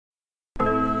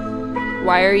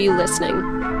Why are you listening?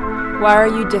 Why are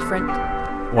you different?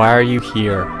 Why are you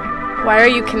here? Why are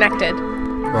you connected?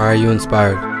 Why are you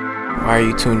inspired? Why are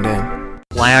you tuned in?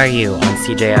 Why are you on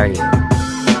CJRU?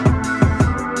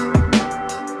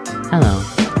 Hello,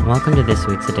 welcome to this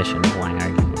week's edition of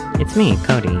YRU. It's me,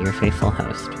 Cody, your faithful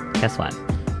host. Guess what?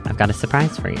 I've got a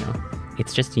surprise for you.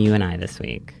 It's just you and I this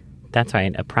week. That's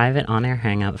right, a private on-air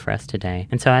hangout for us today.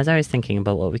 And so as I was thinking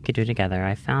about what we could do together,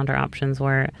 I found our options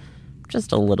were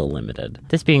just a little limited.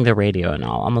 This being the radio and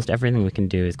all, almost everything we can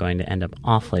do is going to end up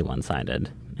awfully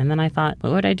one-sided. And then I thought,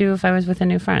 what would I do if I was with a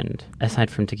new friend? Aside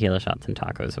from tequila shots and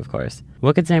tacos, of course.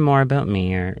 What could say more about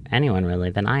me, or anyone really,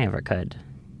 than I ever could?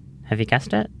 Have you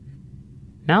guessed it?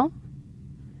 No?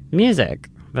 Music!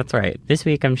 That's right. This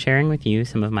week I'm sharing with you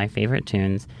some of my favorite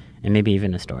tunes, and maybe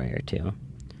even a story or two.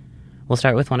 We'll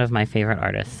start with one of my favorite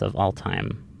artists of all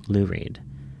time, Lou Reed.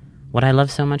 What I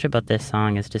love so much about this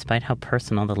song is despite how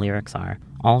personal the lyrics are,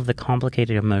 all of the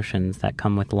complicated emotions that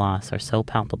come with loss are so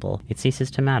palpable, it ceases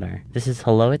to matter. This is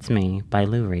Hello, It's Me by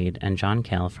Lou Reed and John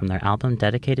Cale from their album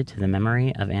dedicated to the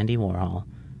memory of Andy Warhol,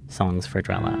 Songs for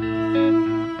Drella.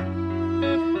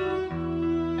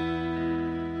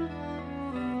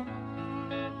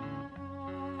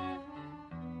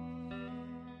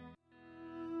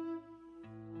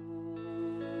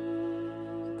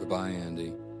 Goodbye,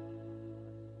 Andy.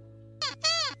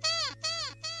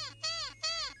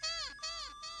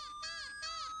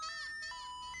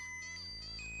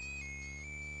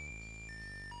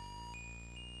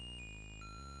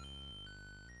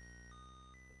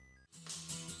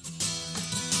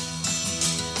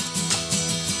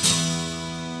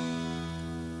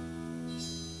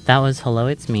 That was Hello,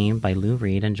 It's Me by Lou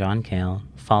Reed and John Cale,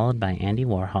 followed by Andy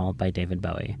Warhol by David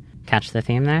Bowie. Catch the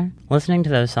theme there? Listening to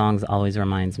those songs always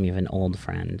reminds me of an old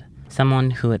friend.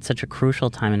 Someone who at such a crucial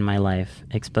time in my life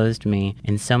exposed me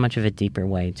in so much of a deeper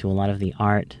way to a lot of the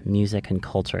art, music, and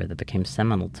culture that became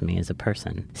seminal to me as a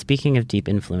person. Speaking of deep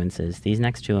influences, these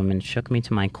next two women shook me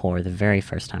to my core the very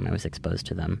first time I was exposed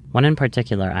to them. One in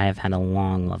particular I have had a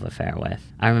long love affair with.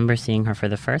 I remember seeing her for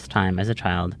the first time as a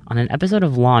child on an episode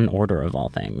of Law & Order of all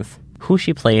things. Who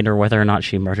she played or whether or not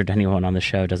she murdered anyone on the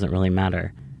show doesn't really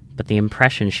matter, but the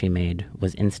impression she made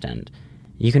was instant.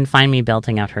 You can find me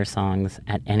belting out her songs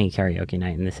at any karaoke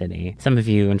night in the city. Some of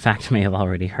you, in fact, may have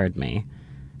already heard me.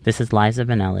 This is Liza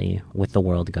Minnelli with The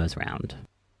World Goes Round.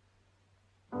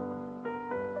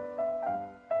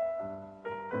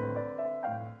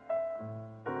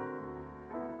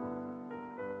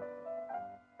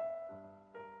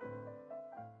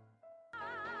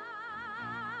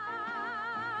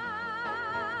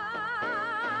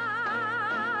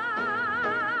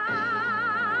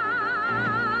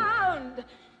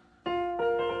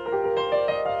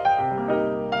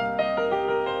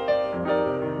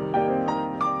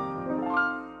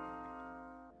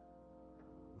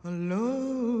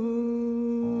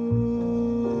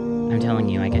 I'm telling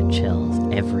you, I get chills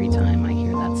every time I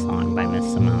hear that song by Miss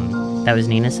Simone. That was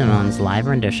Nina Simone's live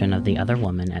rendition of The Other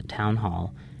Woman at Town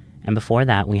Hall, and before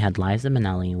that we had Liza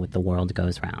Minnelli with The World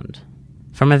Goes Round.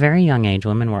 From a very young age,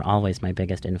 women were always my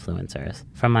biggest influencers.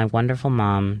 From my wonderful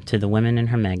mom, to the women in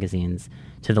her magazines,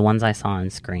 to the ones I saw on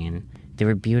screen. They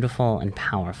were beautiful and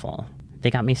powerful.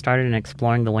 They got me started in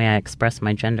exploring the way I express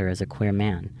my gender as a queer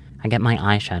man. I get my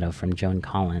eyeshadow from Joan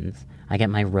Collins. I get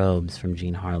my robes from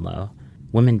Jean Harlow.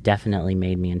 Women definitely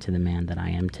made me into the man that I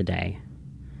am today.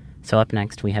 So up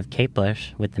next, we have Kate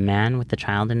Bush with The Man with the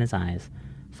Child in His Eyes,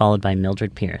 followed by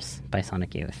Mildred Pierce by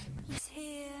Sonic Youth. He's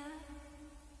here.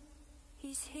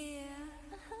 He's here.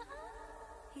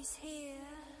 He's here.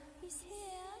 He's here.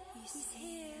 He's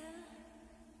here.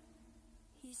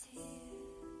 He's here.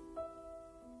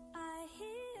 I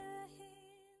hear him.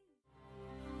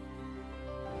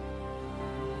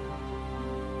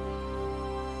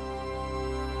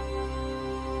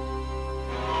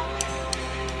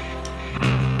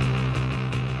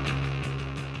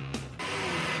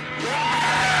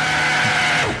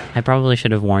 I probably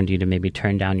should have warned you to maybe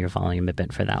turn down your volume a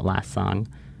bit for that last song.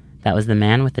 That was The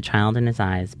Man with the Child in His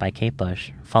Eyes by Kate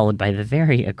Bush, followed by the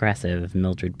very aggressive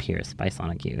Mildred Pierce by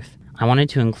Sonic Youth. I wanted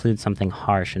to include something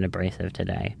harsh and abrasive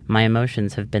today. My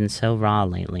emotions have been so raw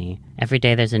lately. Every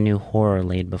day there's a new horror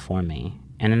laid before me,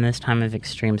 and in this time of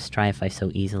extreme strife I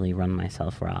so easily run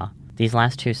myself raw. These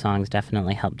last two songs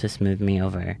definitely helped to smooth me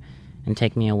over and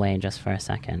take me away just for a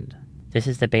second. This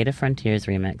is the Beta Frontiers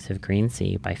remix of Green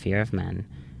Sea by Fear of Men,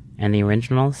 and the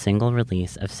original single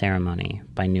release of Ceremony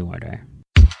by New Order.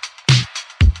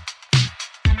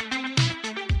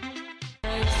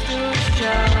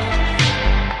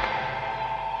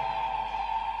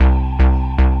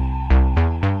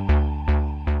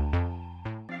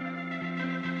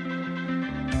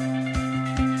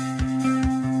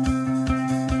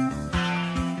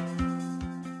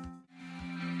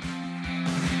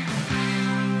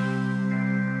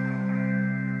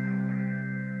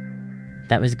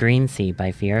 That was Green Sea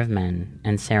by Fear of Men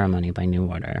and Ceremony by New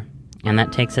Order. And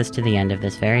that takes us to the end of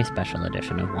this very special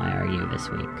edition of YRU this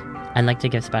week. I'd like to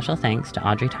give special thanks to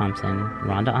Audrey Thompson,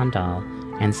 Rhonda Ondal,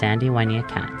 and Sandy Wynia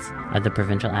Katz of the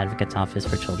Provincial Advocate's Office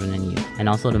for Children and Youth, and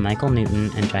also to Michael Newton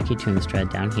and Jackie Toonstra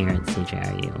down here at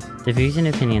CJRU. The views and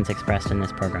opinions expressed in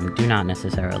this program do not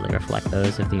necessarily reflect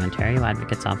those of the Ontario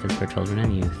Advocate's Office for Children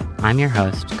and Youth. I'm your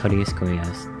host, Cody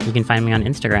Escurios. You can find me on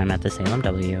Instagram at the Salem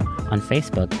W, on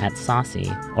Facebook at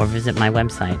Saucy, or visit my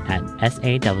website at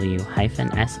saw-see.ca.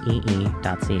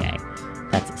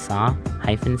 That's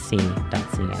saw-c.ca.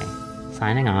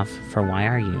 Signing off for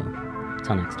YRU.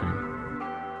 Till next time.